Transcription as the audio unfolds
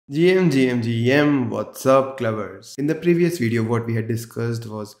GM, what's up clubbers? In the previous video what we had discussed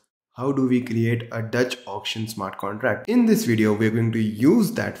was how do we create a Dutch auction smart contract. In this video we're going to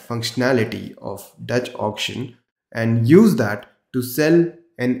use that functionality of Dutch auction and use that to sell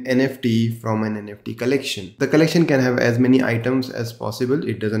an NFT from an NFT collection. The collection can have as many items as possible,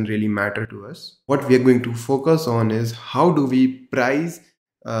 it doesn't really matter to us. What we are going to focus on is how do we price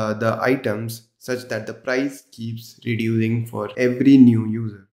the items such that the price keeps reducing for every new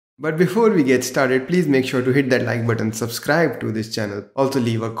user. But before we get started, please make sure to hit that like button, subscribe to this channel. Also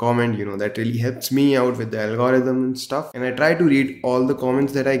leave a comment, that really helps me out with the algorithm and stuff. And I try to read all the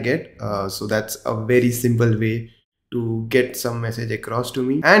comments that I get. So that's a very simple way to get some message across to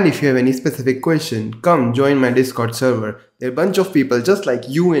me. And if you have any specific question, come join my Discord server. There are a bunch of people just like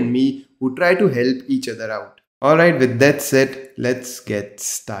you and me who try to help each other out. Alright, with that said, let's get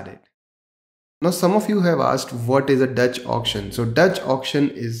started. Now some of you have asked what is a Dutch auction. So Dutch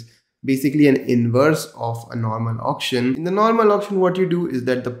auction is basically an inverse of a normal auction. In the normal auction what you do is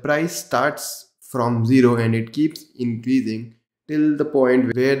that the price starts from zero and it keeps increasing till the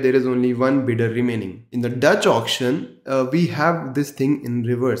point where there is only one bidder remaining. In the Dutch auction we have this thing in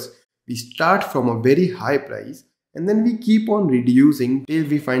reverse. We start from a very high price and then we keep on reducing till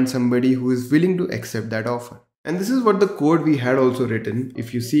we find somebody who is willing to accept that offer. And this is what the code we had also written.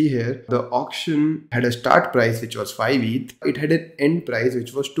 If you see here, the auction had a start price which was 5 ETH. It had an end price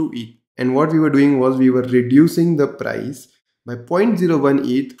which was 2 ETH. And what we were doing was we were reducing the price by 0.01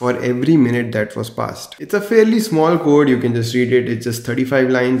 ETH for every minute that was passed. It's a fairly small code. You can just read it. It's just 35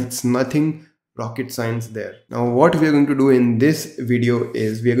 lines. It's nothing rocket science there. Now what we are going to do in this video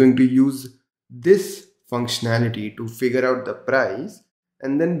is we are going to use this functionality to figure out the price.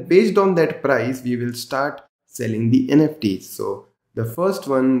 And then based on that price, we will start selling the NFTs. So the first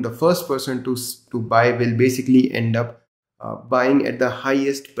person to buy will basically end up buying at the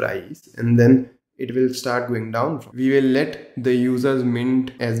highest price, and then it will start going down. We will let the users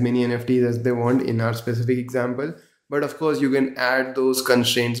mint as many NFTs as they want in our specific example, but of course you can add those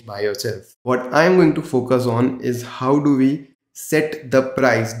constraints by yourself. What I'm going to focus on is how do we set the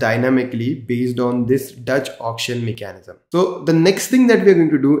price dynamically based on this Dutch auction mechanism. So the next thing that we're going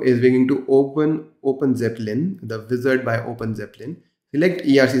to do is we're going to open Zeppelin, the wizard by Open Zeppelin, select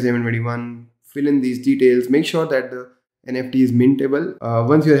ERC721, fill in these details, make sure that the NFT is mintable.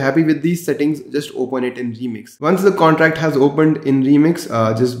 Once you're happy with these settings, just open it in Remix. Once the contract has opened in Remix,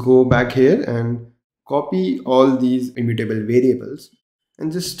 just go back here and copy all these immutable variables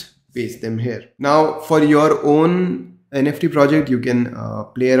and just paste them here. Now for your own NFT project, you can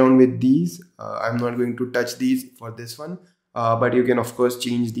play around with these. I'm not going to touch these for this one, but you can of course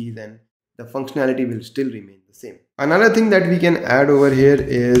change these and the functionality will still remain the same. Another thing that we can add over here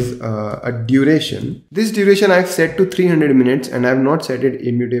is a duration. This duration I've set to 300 minutes and I've not set it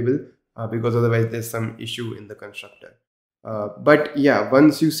immutable because otherwise there's some issue in the constructor. But yeah,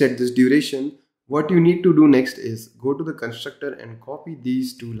 once you set this duration, what you need to do next is go to the constructor and copy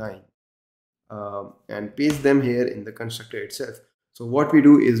these two lines. And paste them here in the constructor itself. So what we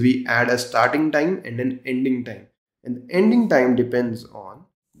do is we add a starting time and an ending time, and the ending time depends on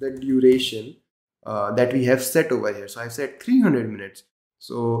the duration that we have set over here. So I've set 300 minutes.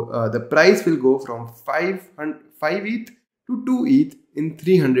 So the price will go from 5 ETH to 2 ETH in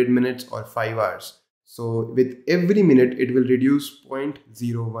 300 minutes or 5 hours. So with every minute it will reduce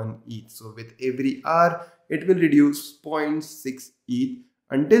 0.01 ETH. So with every hour it will reduce 0.6 ETH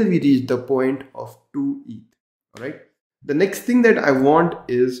until we reach the point of 2 ETH. Alright. The next thing that I want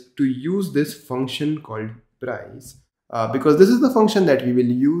is to use this function called price because this is the function that we will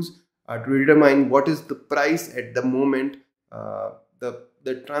use to determine what is the price at the moment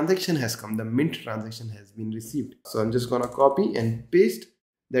the transaction has come, the mint transaction has been received. So I'm just gonna copy and paste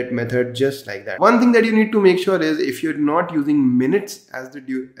that method just like that. One thing that you need to make sure is if you're not using minutes as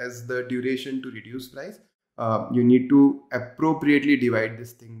the duration to reduce price, you need to appropriately divide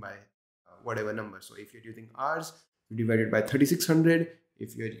this thing by whatever number. So if you're using hours, you divide it by 3600.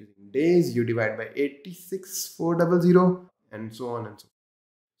 If you're using days, you divide by 86400 and so on and so on.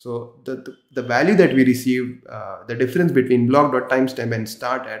 So the value that we receive, the difference between block.timestamp and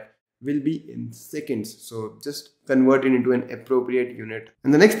start at will be in seconds. So just convert it into an appropriate unit.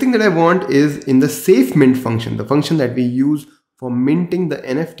 And the next thing that I want is in the safe mint function, the function that we use for minting the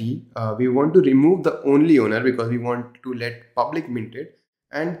NFT, we want to remove the only owner because we want to let public mint it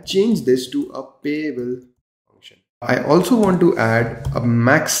and change this to a payable function. I also want to add a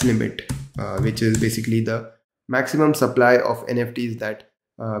max limit, which is basically the maximum supply of NFTs that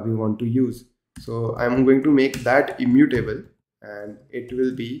we want to use. So I'm going to make that immutable and it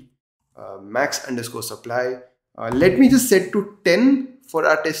will be max underscore supply. Let me just set to 10 for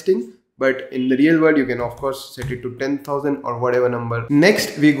our testing. But in the real world, you can of course set it to 10,000 or whatever number.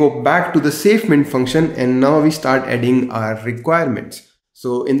 Next, we go back to the safe mint function, and now we start adding our requirements.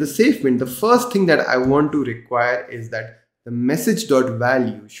 So in the safe mint, the first thing that I want to require is that the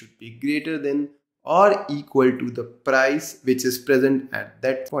message.value should be greater than or equal to the price which is present at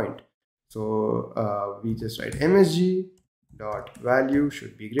that point. So we just write msg.value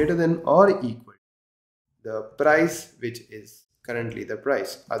should be greater than or equal to the price which is currently the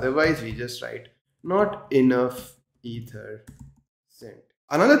price. Otherwise, we just write not enough ether sent.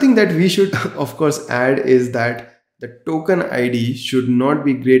 Another thing that we should of course add is that the token ID should not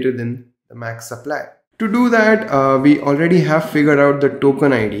be greater than the max supply. To do that, we already have figured out the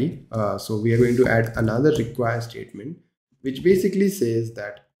token ID. So we are going to add another require statement, which basically says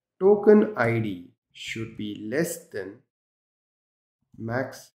that token ID should be less than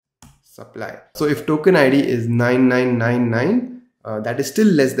max supply. So if token ID is 9999, that is still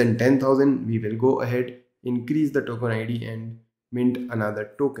less than 10,000, we will go ahead, increase the token ID and mint another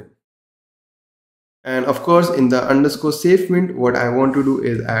token. And of course, in the underscore safe mint, what I want to do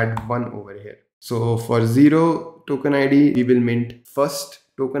is add 1 over here. So for 0 token ID, we will mint first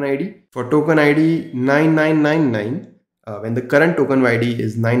token ID. For token ID 9999, when the current token ID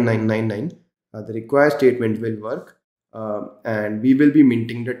is 9999, the require statement will work. And we will be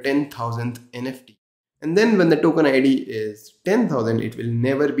minting the 10,000th NFT. And then when the token ID is 10,000, it will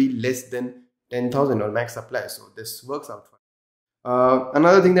never be less than 10,000 or max supply. So this works out fine.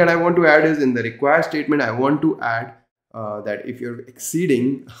 Another thing that I want to add is in the require statement, I want to add that if you're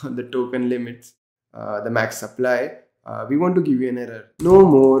exceeding the token limits, the max supply, we want to give you an error. No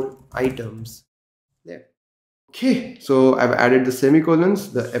more items there. Okay, so I've added the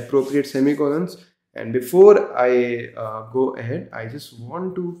semicolons, the appropriate semicolons. And before I go ahead, I just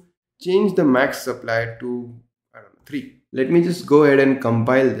want to change the max supply to, I don't know, 3. Let me just go ahead and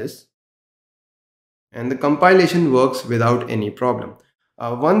compile this. And the compilation works without any problem.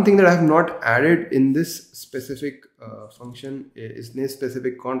 One thing that I have not added in this specific function is this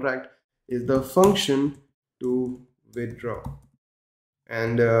specific contract is the function to withdraw.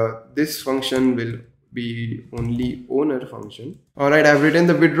 And this function will be only owner function. Alright, I've written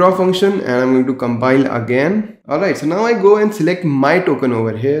the withdraw function and I'm going to compile again. Alright, so now I go and select my token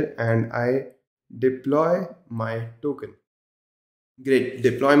over here and I deploy my token. Great,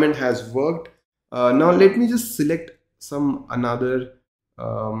 deployment has worked. Now let me just select some another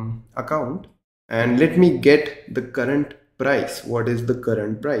account and let me get the current price. What is the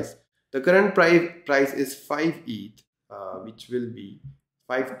current price? The current price is 5 ETH, which will be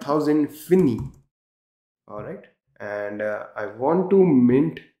 5,000 Finny. Alright, and I want to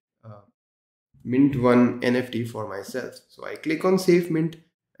mint one NFT for myself. So I click on safe mint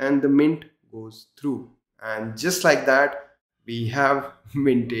and the mint goes through, and just like that we have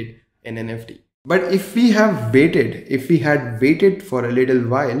minted an NFT. But if we had waited for a little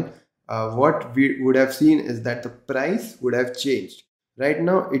while, what we would have seen is that the price would have changed. Right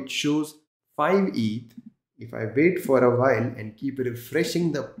now it shows 5 ETH. If I wait for a while and keep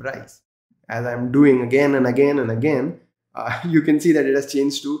refreshing the price, as I'm doing again and again and again, you can see that it has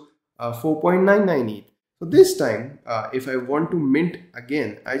changed to 4.99 ETH. So this time, if I want to mint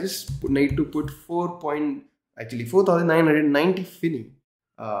again, I just need to put 4,990 Finny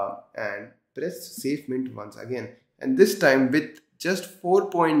and press safe mint once again. And this time with just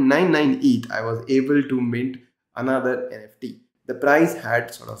 4.99 ETH, I was able to mint another NFT. The price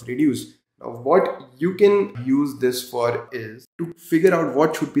had sort of reduced. Now what you can use this for is to figure out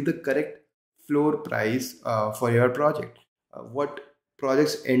what should be the correct floor price for your project. What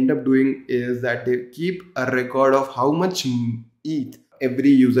projects end up doing is that they keep a record of how much ETH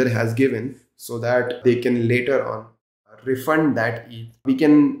every user has given so that they can later on refund that ETH. We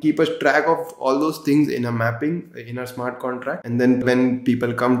can keep a track of all those things in a mapping in our smart contract, and then when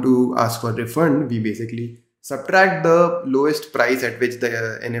people come to ask for refund, we basically subtract the lowest price at which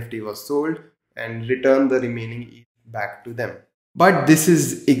the NFT was sold and return the remaining ETH back to them. But this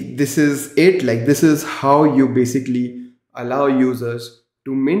is it. Like, this is how you basically allow users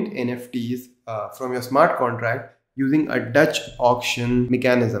to mint NFTs from your smart contract using a Dutch auction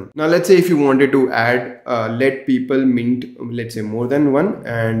mechanism. Now let's say if you wanted to add let people mint, let's say more than one,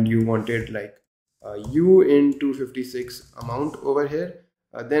 and you wanted like U in 256 amount over here,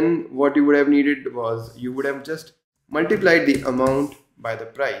 then what you would have needed was you would have just multiplied the amount by the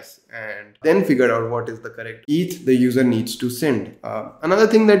price and then figured out what is the correct ETH the user needs to send. Another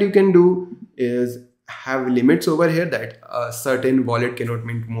thing that you can do is have limits over here that a certain wallet cannot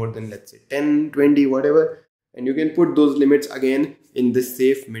mint more than, let's say, 10, 20, whatever, and you can put those limits again in this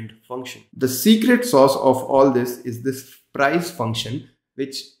safe mint function. The secret sauce of all this is this price function,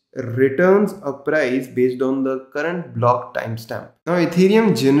 which returns a price based on the current block timestamp. Now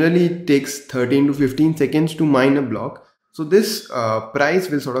Ethereum generally takes 13 to 15 seconds to mine a block. So this price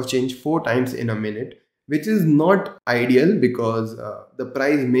will sort of change 4 times in a minute, which is not ideal because the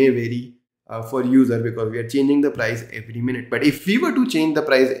price may vary for user because we are changing the price every minute. But if we were to change the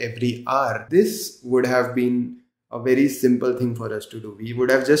price every hour, this would have been a very simple thing for us to do. We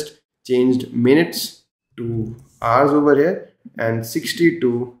would have just changed minutes to hours over here and 60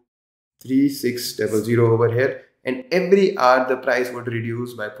 to 3600 over here, and every hour the price would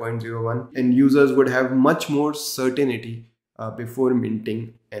reduce by 0.01 and users would have much more certainty before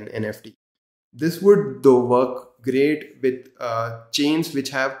minting an NFT. This would though work great with chains which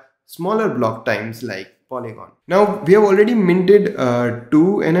have smaller block times like Polygon. Now we have already minted 2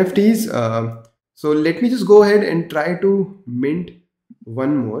 NFTs. So let me just go ahead and try to mint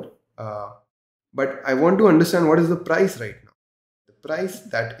one more. But I want to understand what is the price right now. The price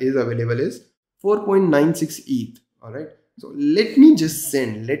that is available is 4.96 ETH. Alright. So let me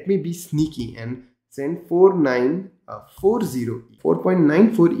be sneaky and send 4940 ETH.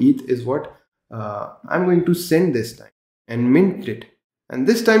 4.94 ETH is what I'm going to send this time and mint it. And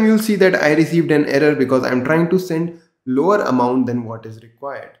this time you'll see that I received an error because I'm trying to send lower amount than what is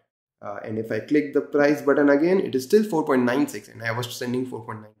required. And if I click the price button again, it is still 4.96 and I was sending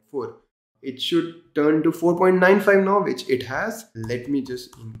 4.94. It should turn to 4.95 now, which it has. Let me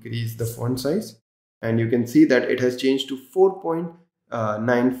just increase the font size and you can see that it has changed to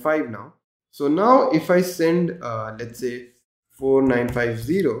 4.95 now. So now if I send, let's say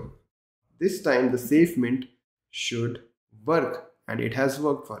 4950, this time the safe mint should work. And it has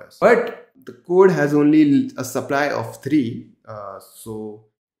worked for us. But the code has only a supply of 3. So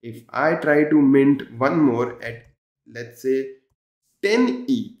if I try to mint one more at, let's say 10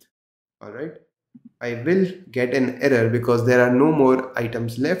 ETH, alright, I will get an error because there are no more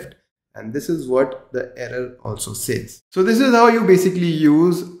items left. And this is what the error also says. So this is how you basically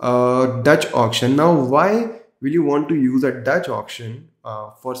use a Dutch auction. Now, why will you want to use a Dutch auction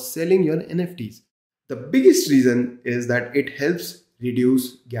for selling your NFTs? The biggest reason is that it helps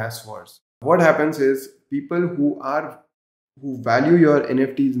reduce gas wars. What happens is people who value your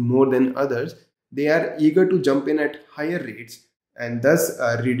NFTs more than others, they are eager to jump in at higher rates and thus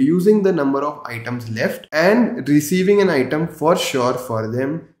reducing the number of items left and receiving an item for sure for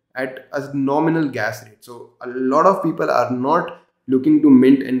them at a nominal gas rate. So a lot of people are not looking to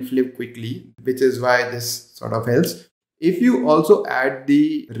mint and flip quickly, which is why this sort of helps. If you also add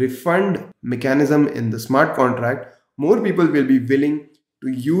the refund mechanism in the smart contract, more people will be willing to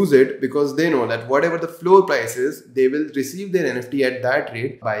use it because they know that whatever the floor price is, they will receive their NFT at that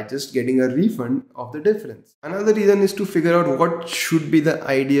rate by just getting a refund of the difference. Another reason is to figure out what should be the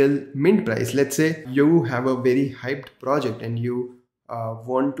ideal mint price. Let's say you have a very hyped project and you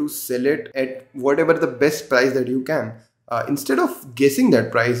want to sell it at whatever the best price that you can. Instead of guessing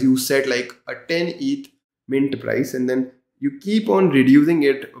that price, you set like a 10 ETH mint price and then you keep on reducing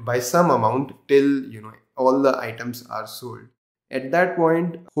it by some amount till all the items are sold. At that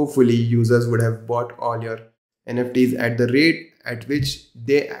point, hopefully users would have bought all your NFTs at the rate at which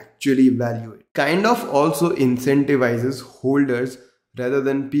they actually value it. Kind of also incentivizes holders rather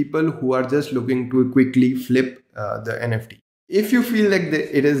than people who are just looking to quickly flip the NFT. If you feel like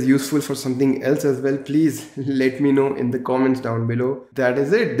it is useful for something else as well, please let me know in the comments down below. That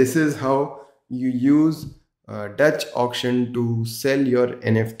is it. This is how you use Dutch auction to sell your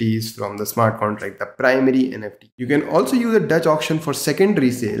NFTs from the smart contract, the primary NFT. You can also use a Dutch auction for secondary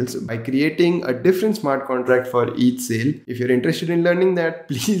sales by creating a different smart contract for each sale. If you're interested in learning that,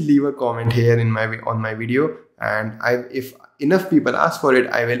 please leave a comment here on my video, and if enough people ask for it,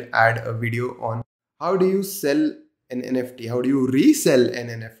 I will add a video on how do you sell an NFT, how do you resell an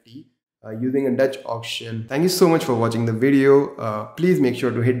NFT using a Dutch auction. Thank you so much for watching the video. Please make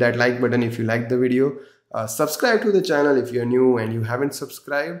sure to hit that like button if you liked the video. Subscribe to the channel if you're new and you haven't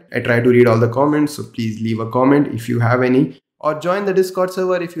subscribed. I try to read all the comments, so please leave a comment if you have any, or join the Discord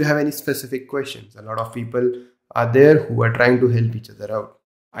server if you have any specific questions. A lot of people are there who are trying to help each other out.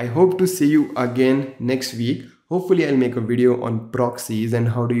 I hope to see you again next week. Hopefully I'll make a video on proxies and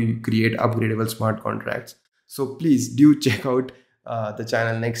how do you create upgradable smart contracts. So please do check out the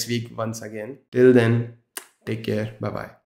channel next week once again. Till then, take care. Bye bye.